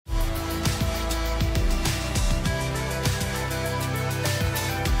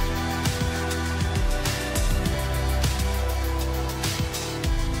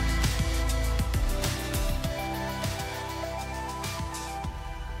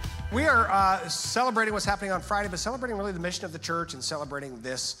We are celebrating what's happening on Friday, but celebrating really the mission of the church and celebrating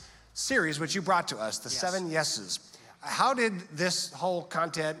this series, which you brought to us, the 7 Yeses. How did this whole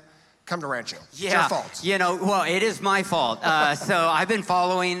content come to Rancho? It's your fault. You know, well, it is my fault. So I've been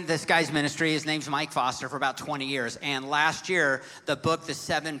following this guy's ministry. His name's Mike Foster for about 20 years. And last year, the book, The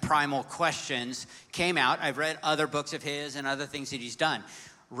 7 Primal Questions, came out. I've read other books of his and other things that he's done.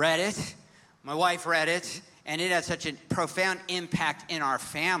 Read it. My wife read it. And it had such a profound impact in our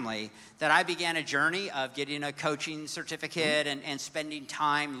family that I began a journey of getting a coaching certificate and spending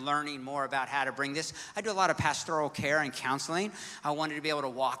time learning more about how to bring this. I do a lot of pastoral care and counseling. I wanted to be able to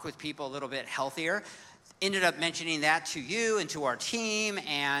walk with people a little bit healthier. Ended up mentioning that to you and to our team,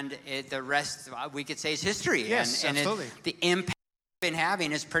 and the rest, we could say, is history. Yes, and absolutely. The impact been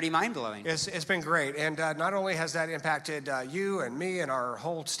having is pretty mind-blowing. It's been great, and not only has that impacted you and me and our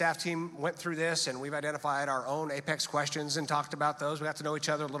whole staff team went through this, and we've identified our own Apex questions and talked about those. We got to know each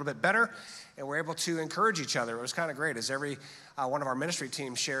other a little bit better, and we're able to encourage each other. It was kind of great. As every one of our ministry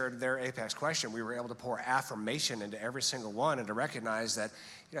teams shared their Apex question, we were able to pour affirmation into every single one and to recognize that,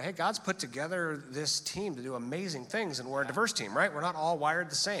 you know, hey, God's put together this team to do amazing things, and we're a diverse team, right? We're not all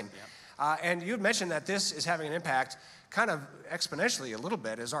wired the same. And you had mentioned that this is having an impact kind of exponentially a little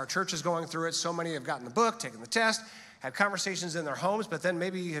bit as our church is going through it. So many have gotten the book, taken the test, had conversations in their homes, but then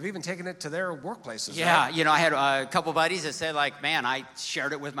maybe have even taken it to their workplaces. Yeah, right? you know, I had a couple buddies that said, like, man, I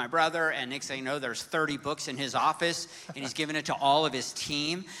shared it with my brother, and next thing you know, there's 30 books in his office, and he's giving it to all of his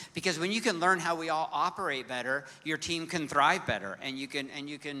team. Because when you can learn how we all operate better, your team can thrive better, and you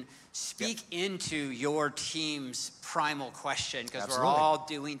can speak into your team's primal question, because we're all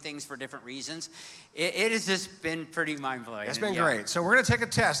doing things for different reasons. It has just been pretty mind-blowing. It's been great. So we're going to take a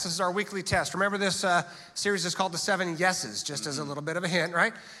test. This is our weekly test. Remember, this series is called The 7 Yeses, just as a little bit of a hint,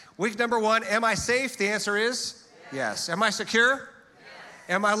 right? Week number 1, am I safe? The answer is yes. Am I secure? Yes.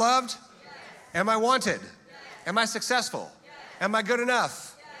 Am I loved? Yes. Am I wanted? Yes. Am I successful? Yes. Am I good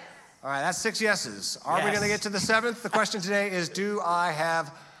enough? Yes. All right, that's 6 yeses. Are we going to get to the 7th? The question today is, do I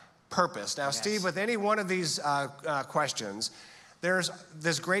have purpose? Now, Steve, with any one of these questions, there's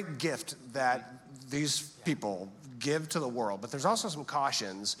this great gift that these people give to the world, but there's also some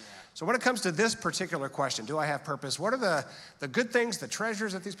cautions. So when it comes to this particular question, do I have purpose? What are the good things, the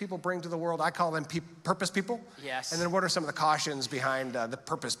treasures that these people bring to the world? I call them purpose people. Yes. And then what are some of the cautions behind the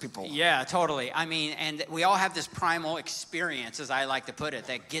purpose people? Yeah, totally. I mean, and we all have this primal experience, as I like to put it,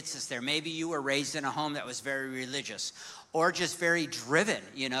 that gets us there. Maybe you were raised in a home that was very religious, or just very driven.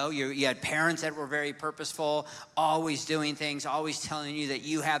 You know, you had parents that were very purposeful, always doing things, always telling you that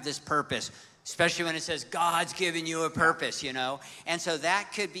you have this purpose, especially when it says God's given you a purpose, you know. And so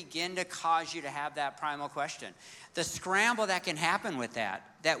that could begin to cause you to have that primal question. The scramble that can happen with that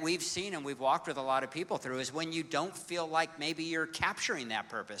we've seen and we've walked with a lot of people through, is when you don't feel like maybe you're capturing that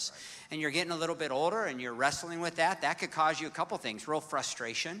purpose. And you're getting a little bit older and you're wrestling with that could cause you a couple things: real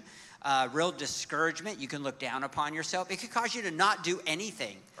frustration, real discouragement. You can look down upon yourself. It could cause you to not do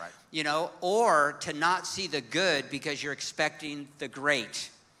anything, you know, or to not see the good because you're expecting the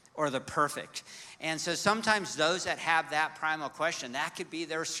great or the perfect. And so sometimes those that have that primal question, that could be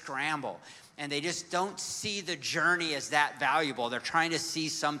their scramble. And they just don't see the journey as that valuable. They're trying to see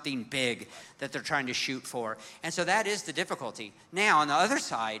something big that they're trying to shoot for. And so that is the difficulty. Now, on the other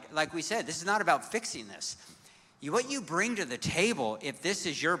side, like we said, this is not about fixing this. What you bring to the table, if this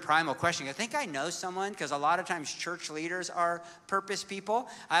is your primal question, I think I know someone, because a lot of times church leaders are purpose people.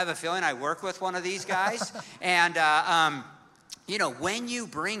 I have a feeling I work with one of these guys. And, you know, when you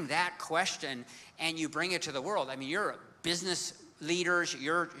bring that question and you bring it to the world, I mean, you're business leaders,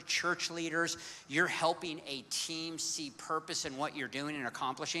 you're church leaders, you're helping a team see purpose in what you're doing and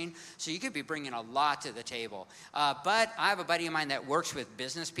accomplishing. So you could be bringing a lot to the table. But I have a buddy of mine that works with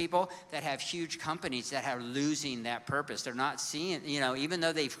business people that have huge companies that are losing that purpose. They're not seeing, you know, even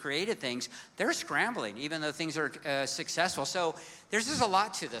though they've created things, they're scrambling, even though things are successful. So there's just a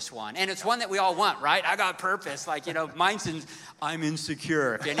lot to this one. And it's one that we all want, right? I got purpose. Like, you know, mine's I'm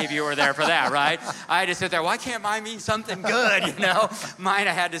insecure, if any of you were there for that, right? I had to sit there, why can't mine mean something good, you know? Mine,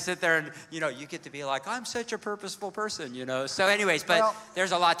 I had to sit there and, you know, you get to be like, I'm such a purposeful person, you know? So anyways, but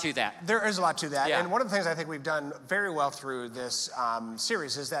there's a lot to that. There is a lot to that. Yeah. And one of the things I think we've done very well through this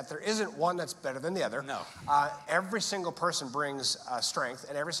series is that there isn't one that's better than the other. No. Every single person brings strength,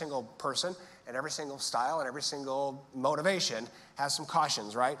 and every single person and every single style and every single motivation has some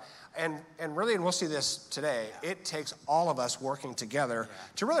cautions, right? And really, and we'll see this today, it takes all of us working together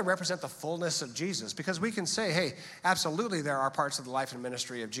to really represent the fullness of Jesus, because we can say, hey, absolutely there are parts of the life and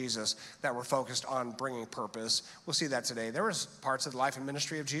ministry of Jesus that were focused on bringing purpose. We'll see that today. There was parts of the life and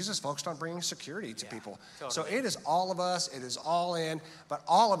ministry of Jesus focused on bringing security to people. Totally. So it is all of us, it is all in, but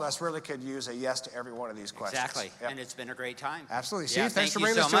all of us really could use a yes to every one of these questions. Exactly, and it's been a great time. Absolutely. Steve, thanks for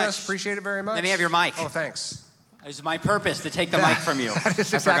bringing this to us. Appreciate it very much. Let me have your mic. Oh, thanks. It was my purpose to take the mic from you. That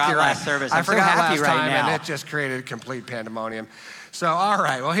is exactly I forgot right. last service. I forgot so happy last right time, now. and it just created complete pandemonium. So, all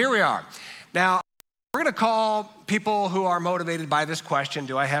right, well, here we are. Now, we're going to call people who are motivated by this question,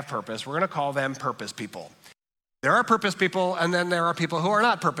 do I have purpose? We're going to call them purpose people. There are purpose people, and then there are people who are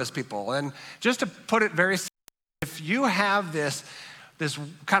not purpose people. And just to put it very simply, if you have this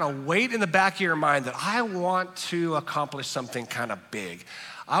kind of weight in the back of your mind that I want to accomplish something kind of big.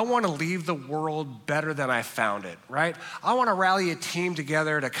 I want to leave the world better than I found it, right? I want to rally a team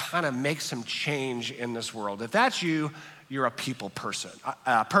together to kind of make some change in this world. If that's you, you're a people person,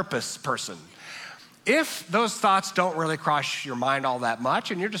 a purpose person. If those thoughts don't really cross your mind all that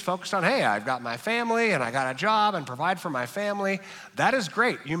much and you're just focused on, hey, I've got my family and I got a job and provide for my family, that is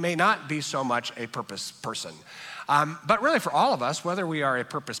great. You may not be so much a purpose person. But really for all of us, whether we are a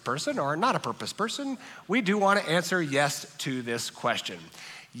purpose person or not a purpose person, we do want to answer yes to this question.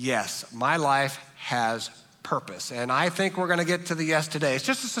 Yes, my life has purpose. And I think we're going to get to the yes today. It's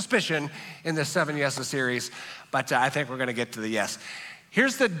just a suspicion in this 7 Yeses series, but I think we're going to get to the yes.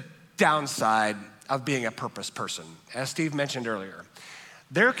 Here's the downside of being a purpose person. As Steve mentioned earlier,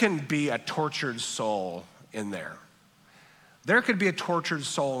 there can be a tortured soul in there. There could be a tortured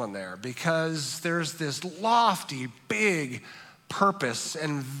soul in there because there's this lofty, big purpose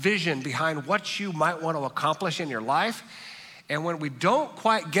and vision behind what you might want to accomplish in your life. And when we don't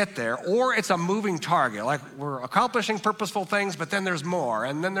quite get there, or it's a moving target, like we're accomplishing purposeful things, but then there's more,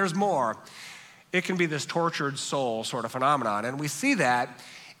 and then there's more, it can be this tortured soul sort of phenomenon. And we see that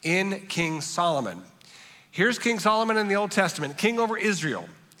in King Solomon. Here's King Solomon in the Old Testament, king over Israel.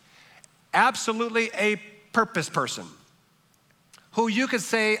 Absolutely a purpose person who you could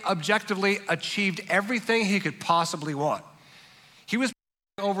say objectively achieved everything he could possibly want. He was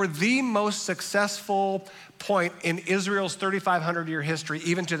over the most successful point in Israel's 3,500-year history,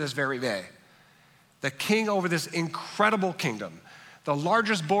 even to this very day. The king over this incredible kingdom, the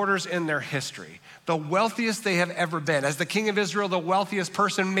largest borders in their history, the wealthiest they have ever been. As the king of Israel, the wealthiest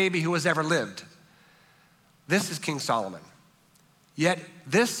person maybe who has ever lived. This is King Solomon. Yet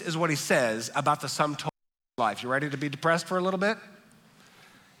this is what he says about the sum total of life. You ready to be depressed for a little bit?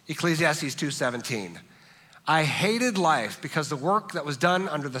 Ecclesiastes 2:17. I hated life because the work that was done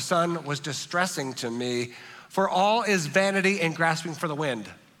under the sun was distressing to me, for all is vanity and grasping for the wind.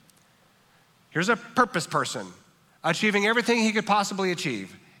 Here's a purpose person achieving everything he could possibly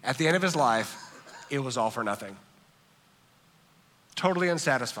achieve. At the end of his life, it was all for nothing. Totally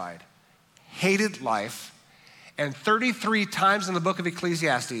unsatisfied. Hated life, and 33 times in the book of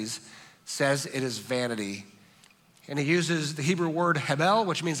Ecclesiastes says it is vanity. And he uses the Hebrew word hebel,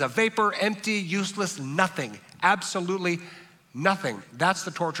 which means a vapor, empty, useless, nothing, absolutely nothing. That's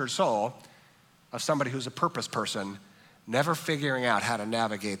the tortured soul of somebody who's a purpose person, never figuring out how to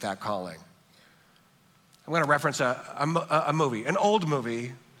navigate that calling. I'm going to reference a movie, an old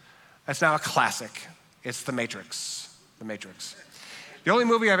movie that's now a classic. It's The Matrix. The Matrix. The only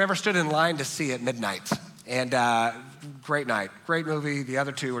movie I've ever stood in line to see at midnight. And great night, great movie. The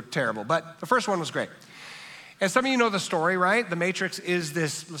other two were terrible, but the first one was great. And some of you know the story, right? The Matrix is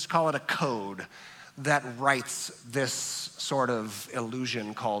this, let's call it a code that writes this sort of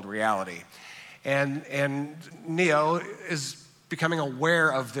illusion called reality. And Neo is becoming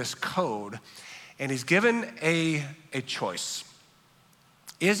aware of this code, and he's given a choice.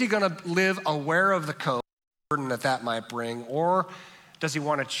 Is he gonna live aware of the code, the burden that might bring, or does he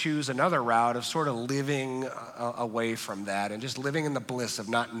want to choose another route of sort of living away from that and just living in the bliss of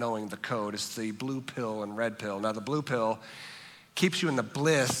not knowing the code? It's the blue pill and red pill. Now, the blue pill keeps you in the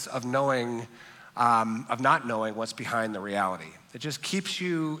bliss of knowing, of not knowing what's behind the reality. It just keeps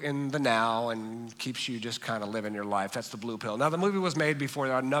you in the now and keeps you just kind of living your life. That's the blue pill. Now, the movie was made before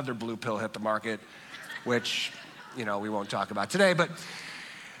another blue pill hit the market, which, we won't talk about today. But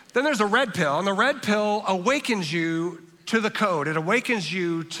then there's a red pill, and the red pill awakens you to the code. It awakens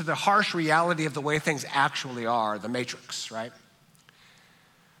you to the harsh reality of the way things actually are, the matrix, right?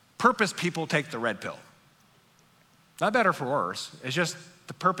 Purpose people take the red pill. Not better for worse. It's just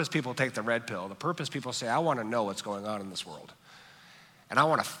the purpose people take the red pill. The purpose people say, I want to know what's going on in this world. And I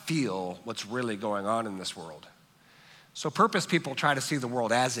want to feel what's really going on in this world. So purpose people try to see the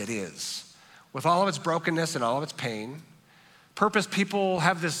world as it is, with all of its brokenness and all of its pain, Purpose people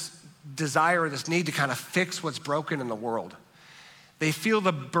have this desire, this need to kind of fix what's broken in the world. They feel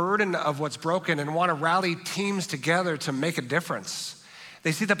the burden of what's broken and want to rally teams together to make a difference.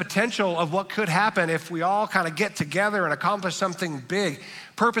 They see the potential of what could happen if we all kind of get together and accomplish something big.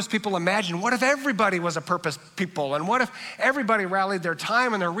 Purpose people imagine, what if everybody was a purpose people? And what if everybody rallied their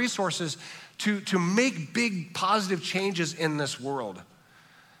time and their resources to make big positive changes in this world?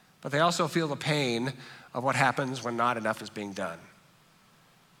 But they also feel the pain of what happens when not enough is being done.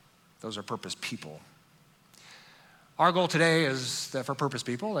 Those are purpose people. Our goal today is that for purpose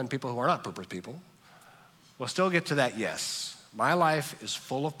people and people who are not purpose people, we'll still get to that yes. My life is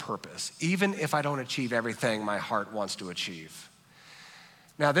full of purpose, even if I don't achieve everything my heart wants to achieve.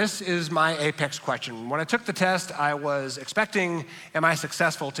 Now, this is my apex question. When I took the test, I was expecting, am I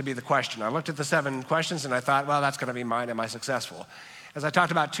successful, to be the question. I looked at the 7 questions and I thought, well, that's gonna be mine, am I successful? As I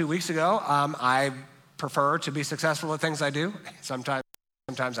talked about 2 weeks ago, I prefer to be successful at things I do. Sometimes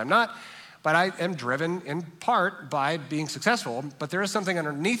I'm not, but I am driven in part by being successful. But there is something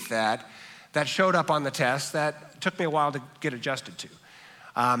underneath that showed up on the test that took me a while to get adjusted to.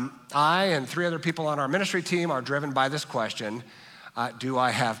 I and 3 other people on our ministry team are driven by this question, do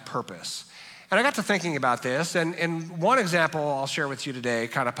I have purpose? And I got to thinking about this, and one example I'll share with you today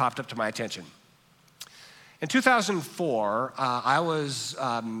kind of popped up to my attention. In 2004, I was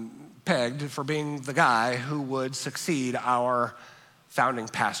pegged for being the guy who would succeed our founding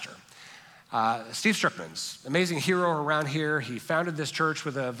pastor. Steve Strickland's amazing hero around here. He founded this church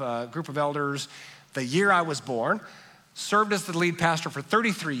with a group of elders the year I was born, served as the lead pastor for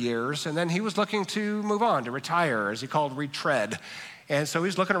 33 years, and then he was looking to move on, to retire, as he called retread. And so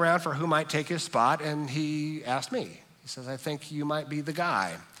he's looking around for who might take his spot, and he asked me. He says, I think you might be the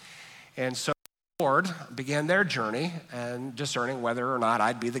guy. And so the Lord began their journey and discerning whether or not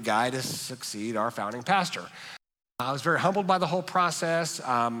I'd be the guy to succeed our founding pastor. I was very humbled by the whole process.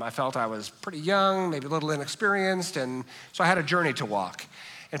 I felt I was pretty young, maybe a little inexperienced, and so I had a journey to walk.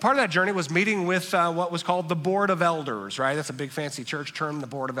 And part of that journey was meeting with what was called the Board of Elders, right? That's a big fancy church term, the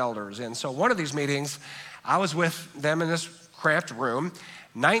Board of Elders. And so one of these meetings, I was with them in this cramped room,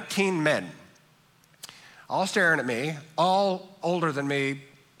 19 men, all staring at me, all older than me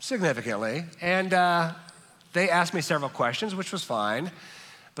significantly, and they asked me several questions, which was fine,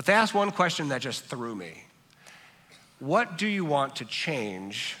 but they asked one question that just threw me. What do you want to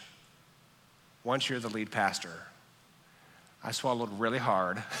change once you're the lead pastor? I swallowed really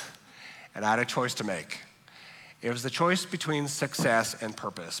hard, and I had a choice to make. It was the choice between success and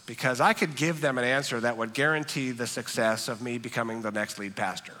purpose, because I could give them an answer that would guarantee the success of me becoming the next lead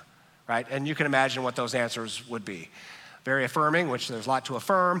pastor, right? And you can imagine what those answers would be. Very affirming, which there's a lot to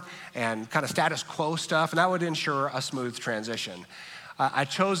affirm, and kind of status quo stuff, and that would ensure a smooth transition. I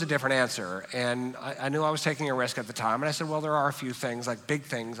chose a different answer, and I knew I was taking a risk at the time, and I said, well, there are a few things, like big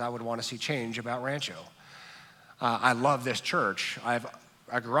things I would want to see change about Rancho. I love this church.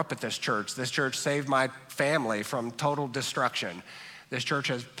 I grew up at this church. This church saved my family from total destruction. This church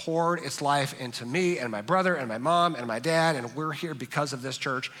has poured its life into me and my brother and my mom and my dad, and we're here because of this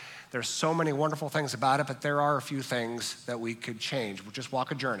church. There's so many wonderful things about it, but there are a few things that we could change. We'll just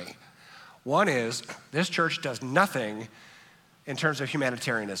walk a journey. One is, this church does nothing in terms of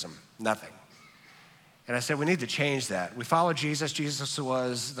humanitarianism, nothing. And I said, we need to change that. We follow Jesus. Jesus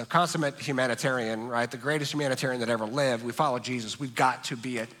was the consummate humanitarian, right? The greatest humanitarian that ever lived. We follow Jesus. We've got to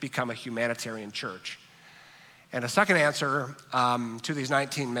become a humanitarian church. And a second answer to these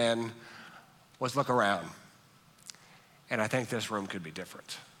 19 men was look around. And I think this room could be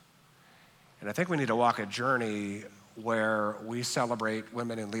different. And I think we need to walk a journey where we celebrate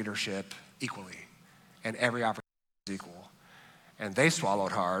women in leadership equally, and every opportunity is equal. And they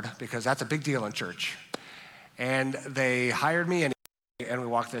swallowed hard, because that's a big deal in church. And they hired me, and we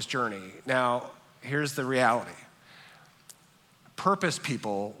walked this journey. Now, here's the reality. Purpose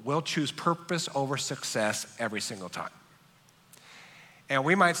people will choose purpose over success every single time. And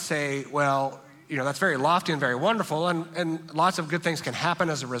we might say, well, you know, that's very lofty and very wonderful, and lots of good things can happen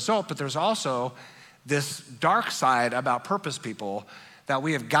as a result, but there's also this dark side about purpose people that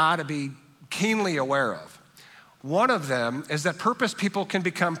we have got to be keenly aware of. One of them is that purpose people can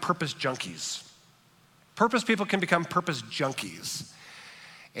become purpose junkies. Purpose people can become purpose junkies.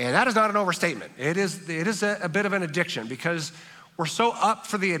 And that is not an overstatement. It is a bit of an addiction, because we're so up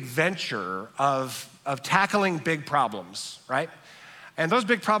for the adventure of tackling big problems, right? And those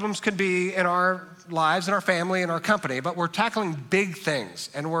big problems could be in our lives, in our family, in our company, but we're tackling big things,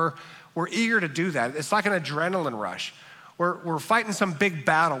 and we're eager to do that. It's like an adrenaline rush. We're fighting some big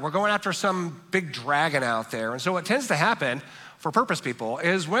battle. We're going after some big dragon out there. And so what tends to happen for purpose people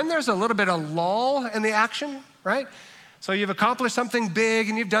is when there's a little bit of lull in the action, right? So you've accomplished something big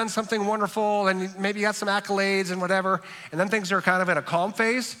and you've done something wonderful and maybe you got some accolades and whatever, and then things are kind of in a calm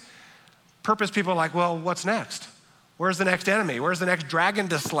phase. Purpose people are like, well, what's next? Where's the next enemy? Where's the next dragon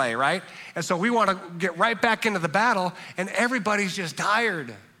to slay, right? And so we want to get right back into the battle and everybody's just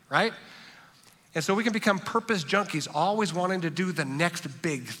tired, right? And so we can become purpose junkies, always wanting to do the next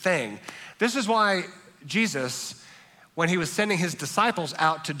big thing. This is why Jesus, when he was sending his disciples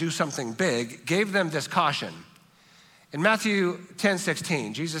out to do something big, gave them this caution. In Matthew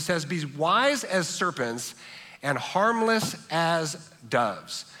 10:16, Jesus says, be wise as serpents and harmless as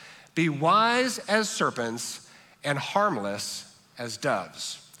doves. Be wise as serpents and harmless as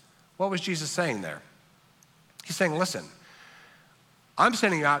doves. What was Jesus saying there? He's saying, listen, I'm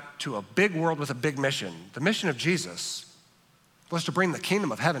sending you out to a big world with a big mission. The mission of Jesus was to bring the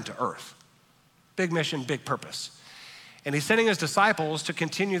kingdom of heaven to earth. Big mission, big purpose. And he's sending his disciples to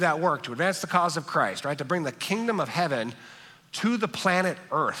continue that work, to advance the cause of Christ, right? To bring the kingdom of heaven to the planet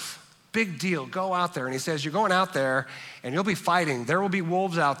Earth. Big deal, go out there. And he says, you're going out there and you'll be fighting. There will be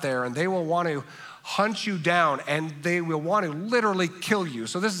wolves out there and they will want to hunt you down and they will want to literally kill you.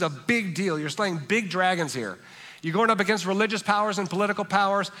 So this is a big deal. You're slaying big dragons here. You're going up against religious powers and political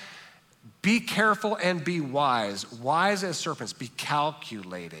powers. Be careful and be wise. Wise as serpents, be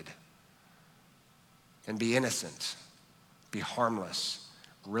calculated and be innocent. Be harmless.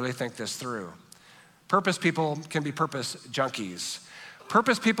 Really think this through. Purpose people can be purpose junkies.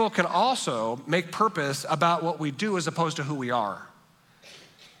 Purpose people can also make purpose about what we do as opposed to who we are.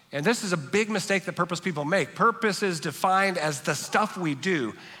 And this is a big mistake that purpose people make. Purpose is defined as the stuff we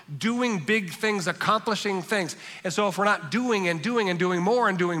do, doing big things, accomplishing things. And so if we're not doing and doing and doing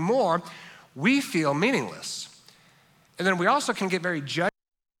more, we feel meaningless. And then we also can get very judgy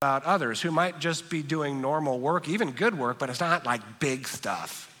about others who might just be doing normal work, even good work, but it's not like big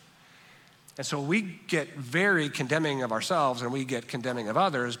stuff. And so we get very condemning of ourselves and we get condemning of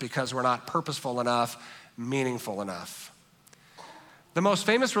others because we're not purposeful enough, meaningful enough. The most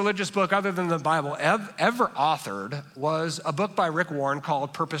famous religious book other than the Bible ever authored was a book by Rick Warren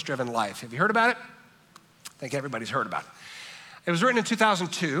called Purpose-Driven Life. Have you heard about it? I think everybody's heard about it. It was written in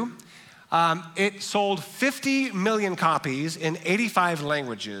 2002. It sold 50 million copies in 85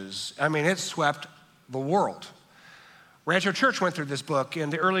 languages. I mean, it swept the world. Rancho Church went through this book in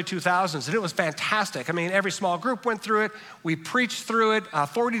the early 2000s, and it was fantastic. I mean, every small group went through it. We preached through it.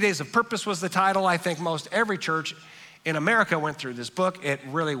 40 Days of Purpose was the title. I think most every church in America went through this book. It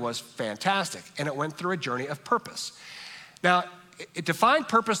really was fantastic, and it went through a journey of purpose. Now, it defined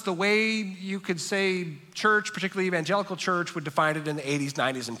purpose the way you could say church, particularly evangelical church, would define it in the 80s,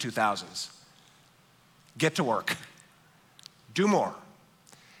 90s, and 2000s. Get to work. Do more.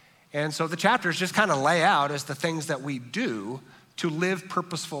 And so the chapters just kind of lay out as the things that we do to live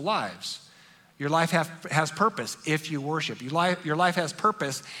purposeful lives. Your life has purpose if you worship. Your life has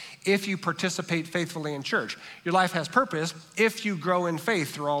purpose if you participate faithfully in church. Your life has purpose if you grow in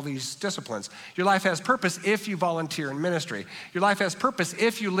faith through all these disciplines. Your life has purpose if you volunteer in ministry. Your life has purpose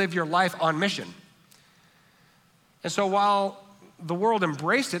if you live your life on mission. And so while the world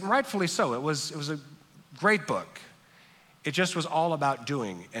embraced it, and rightfully so, it was a great book. It just was all about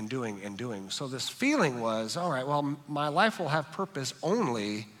doing and doing and doing. So this feeling was, all right, well, my life will have purpose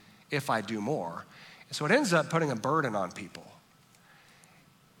only if I do more. And so it ends up putting a burden on people.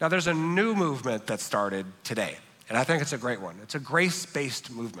 Now, there's a new movement that started today, and I think it's a great one. It's a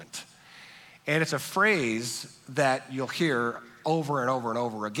grace-based movement. And it's a phrase that you'll hear over and over and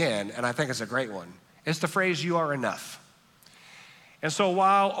over again, and I think it's a great one. It's the phrase, you are enough. And so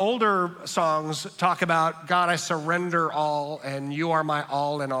while older songs talk about, God, I surrender all, and you are my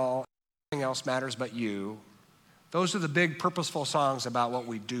all in all, nothing else matters but you, those are the big purposeful songs about what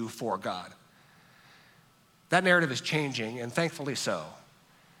we do for God. That narrative is changing, and thankfully so.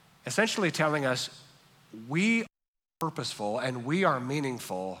 Essentially telling us we are purposeful and we are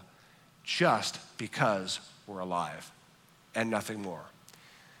meaningful just because we're alive and nothing more.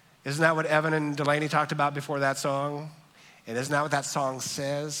 Isn't that what Evan and Delaney talked about before that song? And isn't that what that song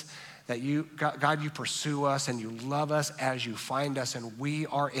says? That you, God, you pursue us and you love us as you find us, and we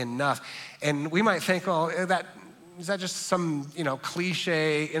are enough. And we might think, well, is that just some,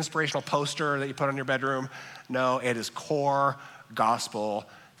 cliche inspirational poster that you put on your bedroom? No, it is core gospel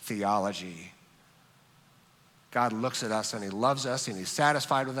theology. God looks at us and he loves us and he's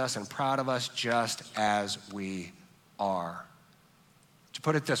satisfied with us and proud of us just as we are. To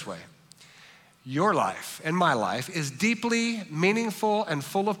put it this way, your life and my life is deeply meaningful and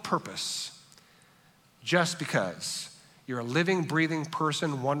full of purpose just because you're a living, breathing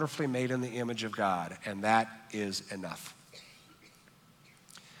person wonderfully made in the image of God, and that is enough.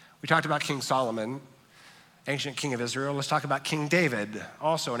 We talked about King Solomon ancient king of Israel. Let's talk about King David,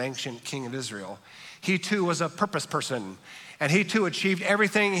 also an ancient king of Israel. He too was a purpose person, and he too achieved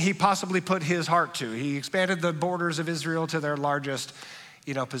everything he possibly put his heart to. He expanded the borders of Israel to their largest,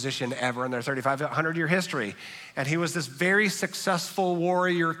 position ever in their 3,500-year history. And he was this very successful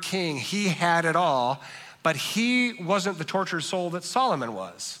warrior king. He had it all, but he wasn't the tortured soul that Solomon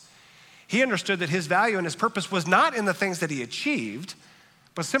was. He understood that his value and his purpose was not in the things that he achieved,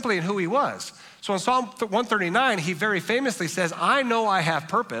 but simply in who he was. So in Psalm 139, he very famously says, I know I have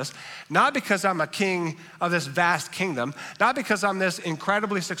purpose, not because I'm a king of this vast kingdom, not because I'm this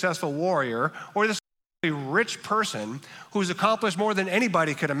incredibly successful warrior or this rich person who's accomplished more than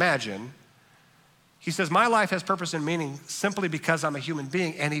anybody could imagine. He says, my life has purpose and meaning simply because I'm a human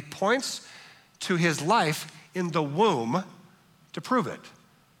being, and he points to his life in the womb to prove it.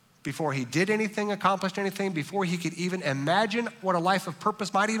 Before he did anything, accomplished anything, before he could even imagine what a life of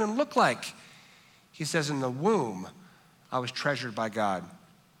purpose might even look like. He says, in the womb, I was treasured by God.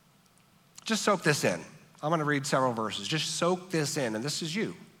 Just soak this in. I'm going to read several verses. Just soak this in, and this is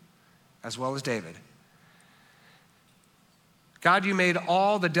you, as well as David. God, you made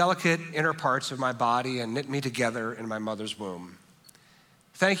all the delicate inner parts of my body and knit me together in my mother's womb.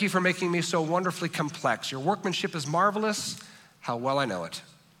 Thank you for making me so wonderfully complex. Your workmanship is marvelous. How well I know it.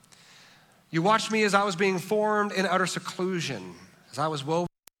 You watched me as I was being formed in utter seclusion, as I was woven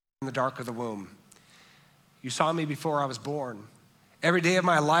in the dark of the womb. You saw me before I was born. Every day of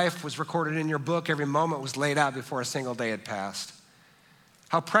my life was recorded in your book. Every moment was laid out before a single day had passed.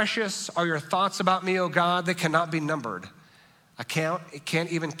 How precious are your thoughts about me, O God. They cannot be numbered. I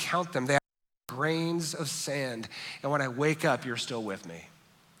can't even count them. They are grains of sand. And when I wake up, you're still with me.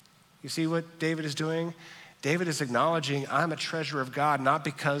 You see what David is doing? David is acknowledging I'm a treasure of God, not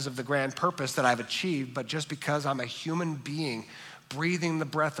because of the grand purpose that I've achieved, but just because I'm a human being breathing the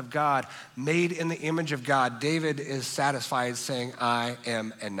breath of God, made in the image of God. David is satisfied saying, I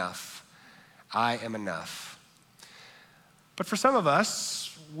am enough. I am enough. But for some of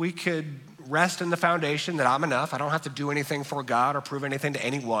us, we could rest in the foundation that I'm enough. I don't have to do anything for God or prove anything to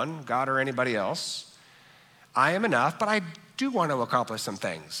anyone, God or anybody else. I am enough, but I do want to accomplish some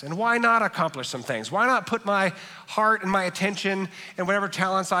things. And why not accomplish some things? Why not put my heart and my attention and whatever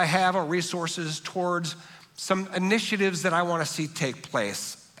talents I have or resources towards some initiatives that I want to see take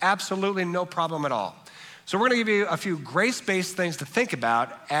place? Absolutely no problem at all. So we're going to give you a few grace-based things to think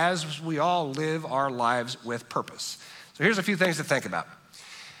about as we all live our lives with purpose. So here's a few things to think about.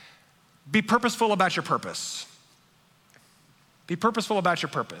 Be purposeful about your purpose. Be purposeful about your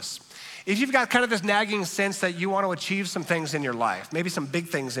purpose. If you've got kind of this nagging sense that you want to achieve some things in your life, maybe some big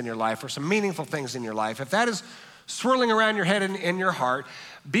things in your life or some meaningful things in your life, if that is swirling around your head and in your heart,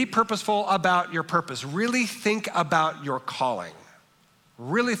 be purposeful about your purpose. Really think about your calling.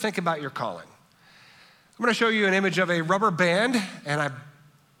 Really think about your calling. I'm going to show you an image of a rubber band, and I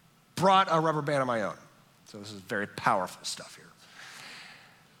brought a rubber band of my own. So this is very powerful stuff here.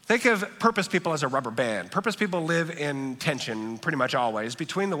 Think of purpose people as a rubber band. Purpose people live in tension pretty much always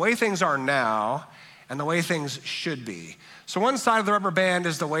between the way things are now and the way things should be. So one side of the rubber band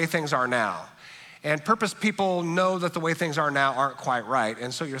is the way things are now. And purpose people know that the way things are now aren't quite right.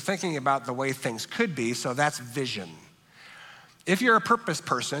 And so you're thinking about the way things could be, so that's vision. If you're a purpose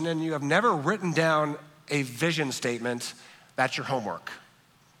person and you have never written down a vision statement, that's your homework.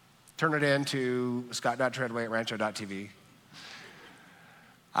 Turn it in to scott.treadway@rancho.tv.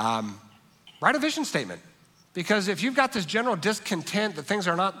 Write a vision statement, because if you've got this general discontent that things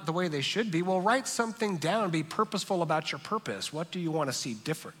are not the way they should be, well, write something down. Be purposeful about your purpose. What do you want to see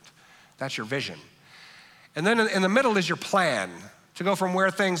different? That's your vision. And then in the middle is your plan to go from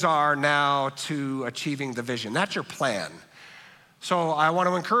where things are now to achieving the vision. That's your plan. So I want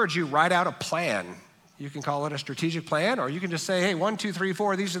to encourage you, write out a plan. You can call it a strategic plan, or you can just say, hey, 1, 2, 3,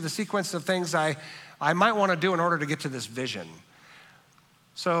 4, these are the sequence of things I might want to do in order to get to this vision.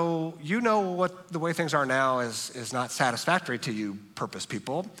 So you know what the way things are now is not satisfactory to you, purpose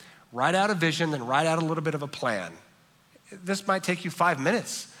people. Write out a vision, then write out a little bit of a plan. This might take you 5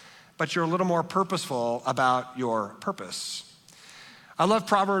 minutes, but you're a little more purposeful about your purpose. I love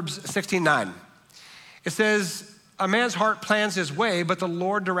Proverbs 16:9. It says, a man's heart plans his way, but the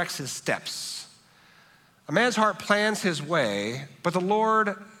Lord directs his steps. A man's heart plans his way, but the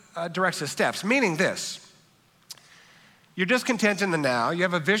Lord directs his steps, meaning this. You're discontent in the now. You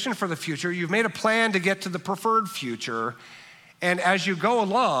have a vision for the future. You've made a plan to get to the preferred future. And as you go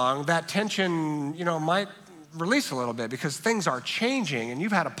along, that tension, might release a little bit because things are changing and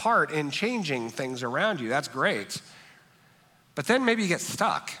you've had a part in changing things around you. That's great. But then maybe you get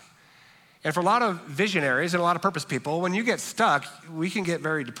stuck. And for a lot of visionaries and a lot of purpose people, when you get stuck, we can get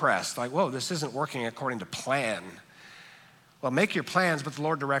very depressed. Like, whoa, this isn't working according to plan. Well, make your plans, but the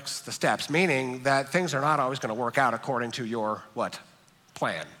Lord directs the steps, meaning that things are not always going to work out according to your, what?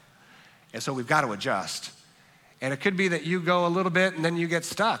 Plan. And so we've got to adjust. And it could be that you go a little bit and then you get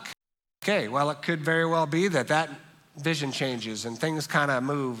stuck. Okay, well, it could very well be that vision changes and things kind of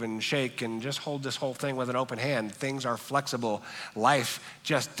move and shake, and just hold this whole thing with an open hand. Things are flexible. Life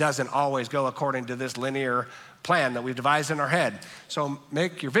just doesn't always go according to this linear plan that we've devised in our head. So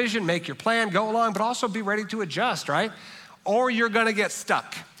make your vision, make your plan, go along, but also be ready to adjust, right? Or you're gonna get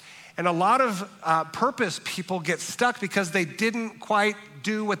stuck. And a lot of purpose people get stuck because they didn't quite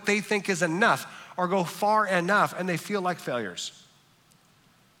do what they think is enough or go far enough, and they feel like failures.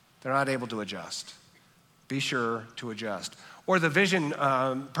 They're not able to adjust. Be sure to adjust. Or the vision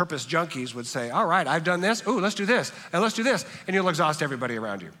purpose junkies would say, all right, I've done this. Ooh, let's do this, and let's do this. And you'll exhaust everybody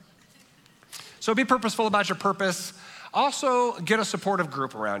around you. So be purposeful about your purpose. Also, get a supportive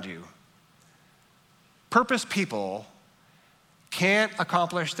group around you. Purpose people can't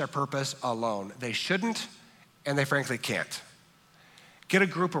accomplish their purpose alone. They shouldn't, and they frankly can't. Get a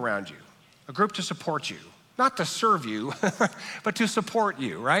group around you, a group to support you. Not to serve you, but to support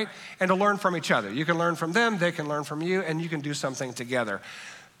you, right? And to learn from each other. You can learn from them, they can learn from you, and you can do something together.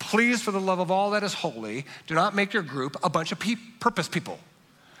 Please, for the love of all that is holy, do not make your group a bunch of purpose people.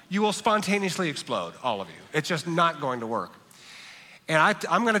 You will spontaneously explode, all of you. It's just not going to work. And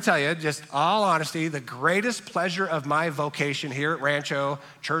I'm gonna tell you, just all honesty, the greatest pleasure of my vocation here at Rancho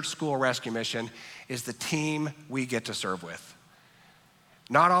Church School Rescue Mission is the team we get to serve with.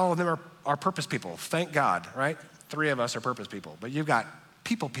 Not all of them are purpose people, thank God, right? 3 of us are purpose people, but you've got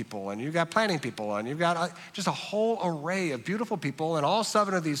people, and you've got planning people, and you've got just a whole array of beautiful people, and all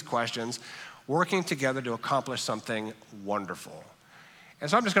 7 of these questions working together to accomplish something wonderful. And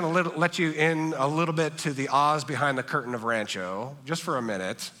so I'm just gonna let you in a little bit to the Oz behind the curtain of Rancho, just for a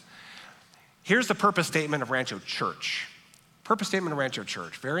minute. Here's the purpose statement of Rancho Church. Purpose statement of Rancho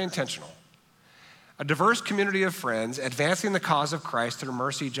Church, very intentional. A diverse community of friends advancing the cause of Christ through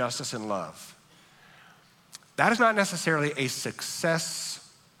mercy, justice, and love. That is not necessarily a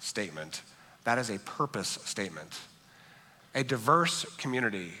success statement. That is a purpose statement. A diverse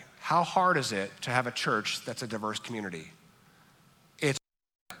community. How hard is it to have a church that's a diverse community? It's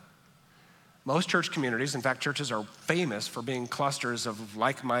most church communities, in fact, churches are famous for being clusters of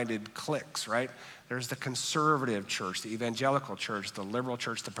like-minded cliques, right? There's the conservative church, the evangelical church, the liberal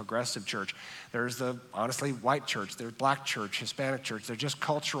church, the progressive church. There's the, honestly, white church, there's black church, Hispanic church. There's just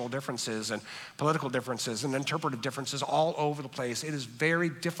cultural differences and political differences and interpretive differences all over the place. It is very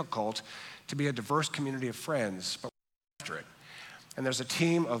difficult to be a diverse community of friends, but we're after it. And there's a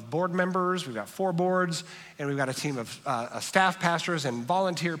team of board members. We've got 4 boards, and we've got a team of staff pastors and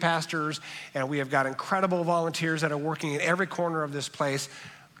volunteer pastors, and we have got incredible volunteers that are working in every corner of this place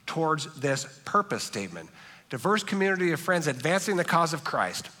towards this purpose statement. Diverse community of friends advancing the cause of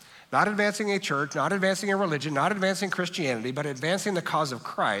Christ. Not advancing a church, not advancing a religion, not advancing Christianity, but advancing the cause of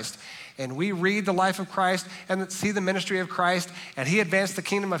Christ. And we read the life of Christ and see the ministry of Christ, and he advanced the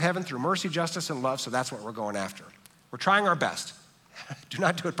kingdom of heaven through mercy, justice, and love, so that's what we're going after. We're trying our best. Do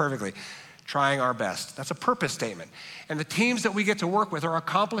not do it perfectly. Trying our best. That's a purpose statement. And the teams that we get to work with are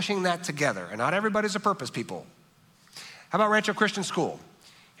accomplishing that together. And not everybody's a purpose people. How about Rancho Christian School?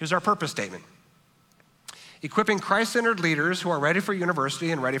 Here's our purpose statement. Equipping Christ-centered leaders who are ready for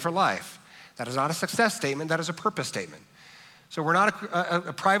university and ready for life. That is not a success statement, that is a purpose statement. So we're not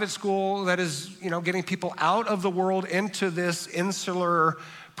a private school that is, getting people out of the world into this insular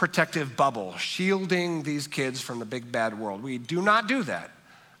protective bubble, shielding these kids from the big bad world. We do not do that.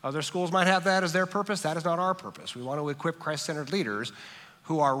 Other schools might have that as their purpose. That is not our purpose. We want to equip Christ-centered leaders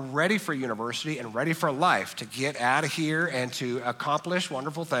who are ready for university and ready for life to get out of here and to accomplish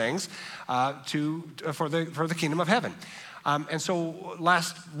wonderful things for the kingdom of heaven. And so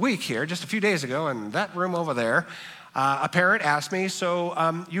last week here, just a few days ago, in that room over there, a parent asked me,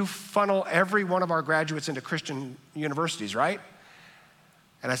 so you funnel every one of our graduates into Christian universities, right?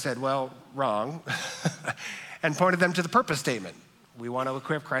 And I said, well, wrong, and pointed them to the purpose statement. We want to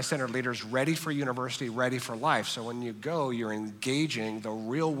equip Christ-centered leaders ready for university, ready for life. So when you go, you're engaging the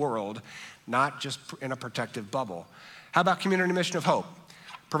real world, not just in a protective bubble. How about Community Mission of Hope?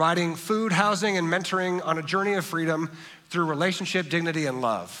 Providing food, housing, and mentoring on a journey of freedom through relationship, dignity, and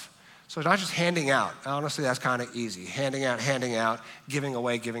love. So it's not just handing out. Honestly, that's kind of easy. Handing out, giving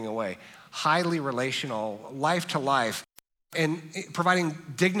away. Highly relational, life to life. And providing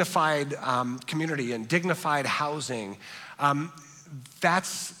dignified community and dignified housing.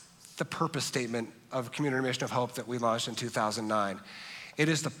 That's the purpose statement of Community Mission of Hope that we launched in 2009. It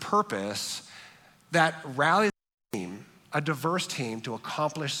is the purpose that rallies a team, a diverse team, to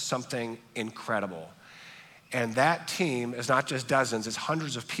accomplish something incredible. And that team is not just dozens, it's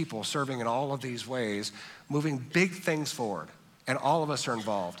hundreds of people serving in all of these ways, moving big things forward. And all of us are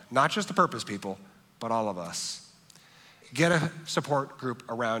involved, not just the purpose people, but all of us. Get a support group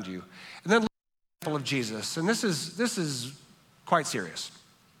around you. And then look at the example of Jesus. And this is quite serious.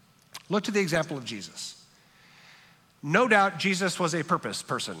 Look to the example of Jesus. No doubt Jesus was a purpose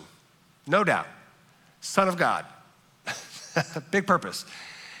person. No doubt. Son of God. Big purpose.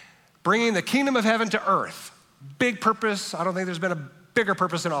 Bringing the kingdom of heaven to earth. Big purpose. I don't think there's been a bigger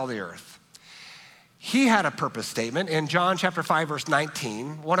purpose in all the earth. He had a purpose statement in John chapter 5, verse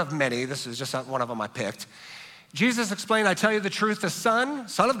 19, one of many. This is just one of them I picked. Jesus explained, I tell you the truth, the Son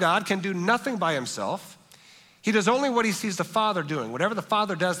of God, can do nothing by himself. He does only what he sees the Father doing. Whatever the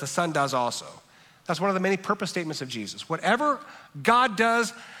Father does, the Son does also. That's one of the many purpose statements of Jesus. Whatever God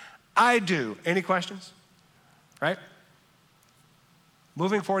does, I do. Any questions? Right?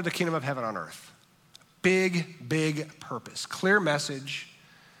 Moving forward the kingdom of heaven on earth. Big, big purpose. Clear message.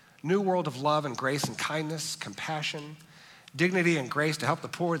 New world of love and grace and kindness, compassion, dignity and grace to help the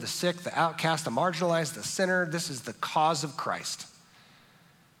poor, the sick, the outcast, the marginalized, the sinner. This is the cause of Christ.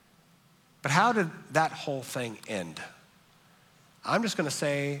 But how did that whole thing end? I'm just going to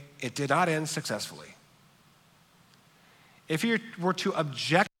say it did not end successfully. If you were to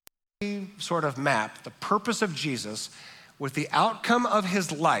objectively sort of map the purpose of Jesus with the outcome of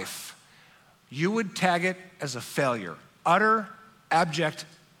his life, you would tag it as a failure, utter, abject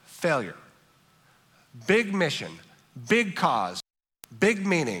failure. Big mission, big cause, big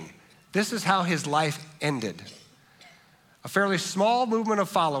meaning. This is how his life ended. A fairly small movement of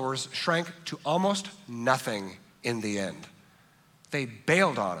followers shrank to almost nothing in the end. They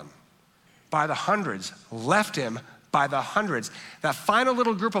bailed on him by the hundreds, left him by the hundreds. That final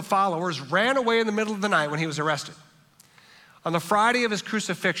little group of followers ran away in the middle of the night when he was arrested. On the Friday of his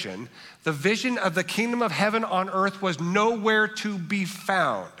crucifixion, the vision of the kingdom of heaven on earth was nowhere to be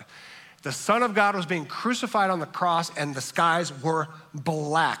found. The Son of God was being crucified on the cross and the skies were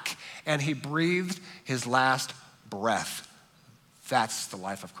black and he breathed his last breath. That's the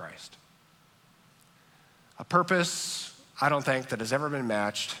life of Christ. A purpose, I don't think, that has ever been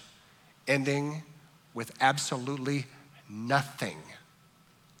matched, ending with absolutely nothing.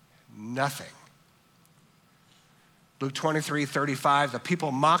 Nothing. Luke 23:35, the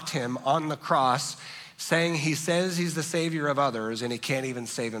people mocked him on the cross, saying he says he's the savior of others and he can't even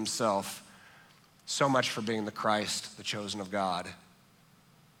save himself. So much for being the Christ, the chosen of God.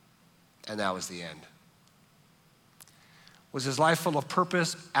 And that was the end. Was his life full of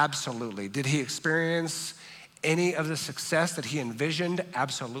purpose? Absolutely. Did he experience any of the success that he envisioned?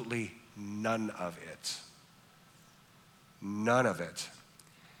 Absolutely none of it. None of it.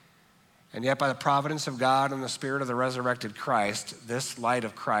 And yet by the providence of God and the Spirit of the resurrected Christ, this light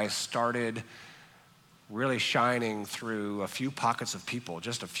of Christ started really shining through a few pockets of people,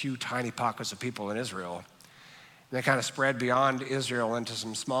 just a few tiny pockets of people in Israel. And they kind of spread beyond Israel into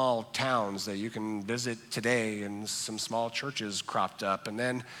some small towns that you can visit today, and some small churches cropped up. And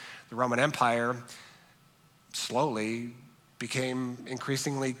then the Roman Empire slowly became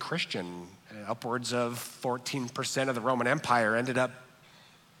increasingly Christian. Upwards of 14% of the Roman Empire ended up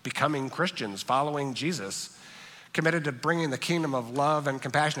becoming Christians, following Jesus, committed to bringing the kingdom of love and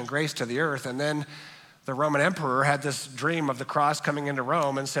compassion and grace to the earth. And then the Roman emperor had this dream of the cross coming into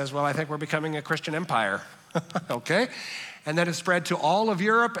Rome and says, well, I think we're becoming a Christian empire. Okay? And then it spread to all of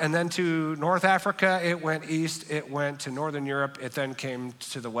Europe and then to North Africa. It went east, it went to Northern Europe. It then came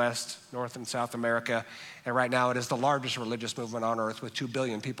to the West, North and South America. And right now it is the largest religious movement on earth with 2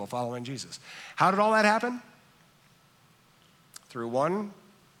 billion people following Jesus. How did all that happen? Through one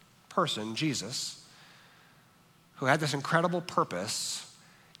person, Jesus, who had this incredible purpose,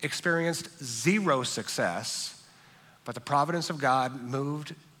 experienced zero success, but the providence of God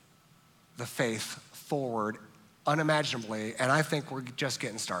moved the faith forward unimaginably, and I think we're just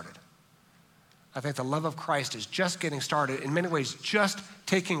getting started. I think the love of Christ is just getting started, in many ways just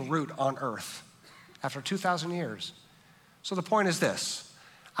taking root on earth after 2,000 years. So the point is this: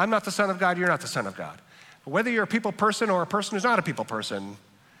 I'm not the Son of God, you're not the Son of God. Whether you're a people person or a person who's not a people person,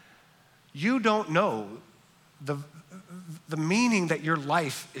 you don't know the meaning that your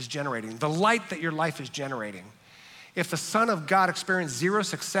life is generating, the light that your life is generating. If the Son of God experienced zero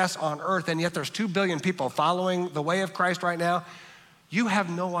success on earth and yet there's 2 billion people following the way of Christ right now, you have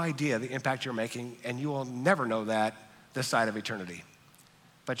no idea the impact you're making, and you will never know that this side of eternity.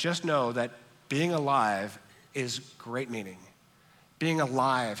 But just know that being alive is great meaning. being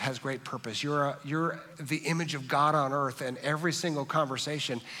alive has great purpose. You're the image of God on earth, and every single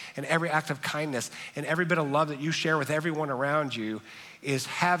conversation and every act of kindness and every bit of love that you share with everyone around you is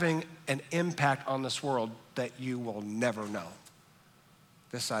having an impact on this world that you will never know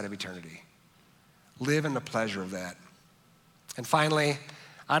this side of eternity. Live in the pleasure of that. And finally,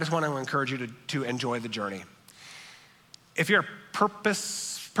 I just want to encourage you to enjoy the journey. If you're a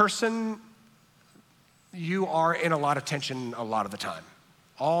purpose person, you are in a lot of tension a lot of the time.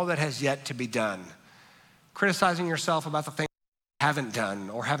 All that has yet to be done. Criticizing yourself about the things you haven't done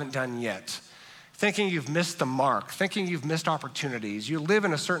or haven't done yet. Thinking you've missed the mark. Thinking you've missed opportunities. You live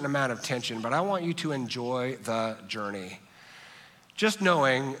in a certain amount of tension, but I want you to enjoy the journey. Just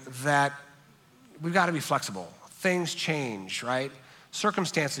knowing that we've got to be flexible. Things change, right?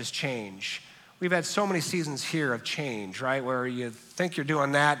 Circumstances change. We've had so many seasons here of change, right? Where you think you're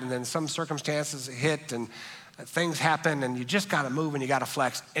doing that and then some circumstances hit and things happen and you just gotta move and you gotta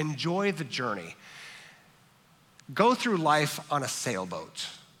flex. Enjoy the journey. Go through life on a sailboat,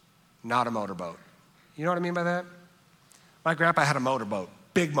 not a motorboat. You know what I mean by that? My grandpa had a motorboat,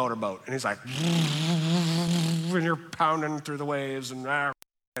 big motorboat, and he's like, and you're pounding through the waves and we're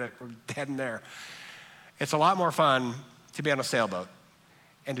heading there. It's a lot more fun to be on a sailboat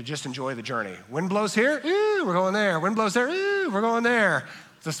and to just enjoy the journey. Wind blows here, ooh, we're going there. Wind blows there, ooh, we're going there.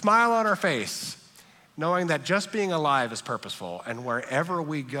 The smile on our face, knowing that just being alive is purposeful, and wherever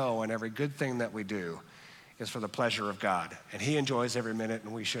we go and every good thing that we do is for the pleasure of God. And he enjoys every minute,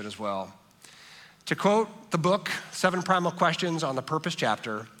 and we should as well. To quote the book, 7 Primal Questions on the Purpose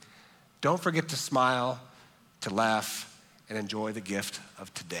chapter, don't forget to smile, to laugh, and enjoy the gift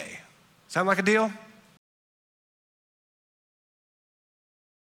of today. Sound like a deal?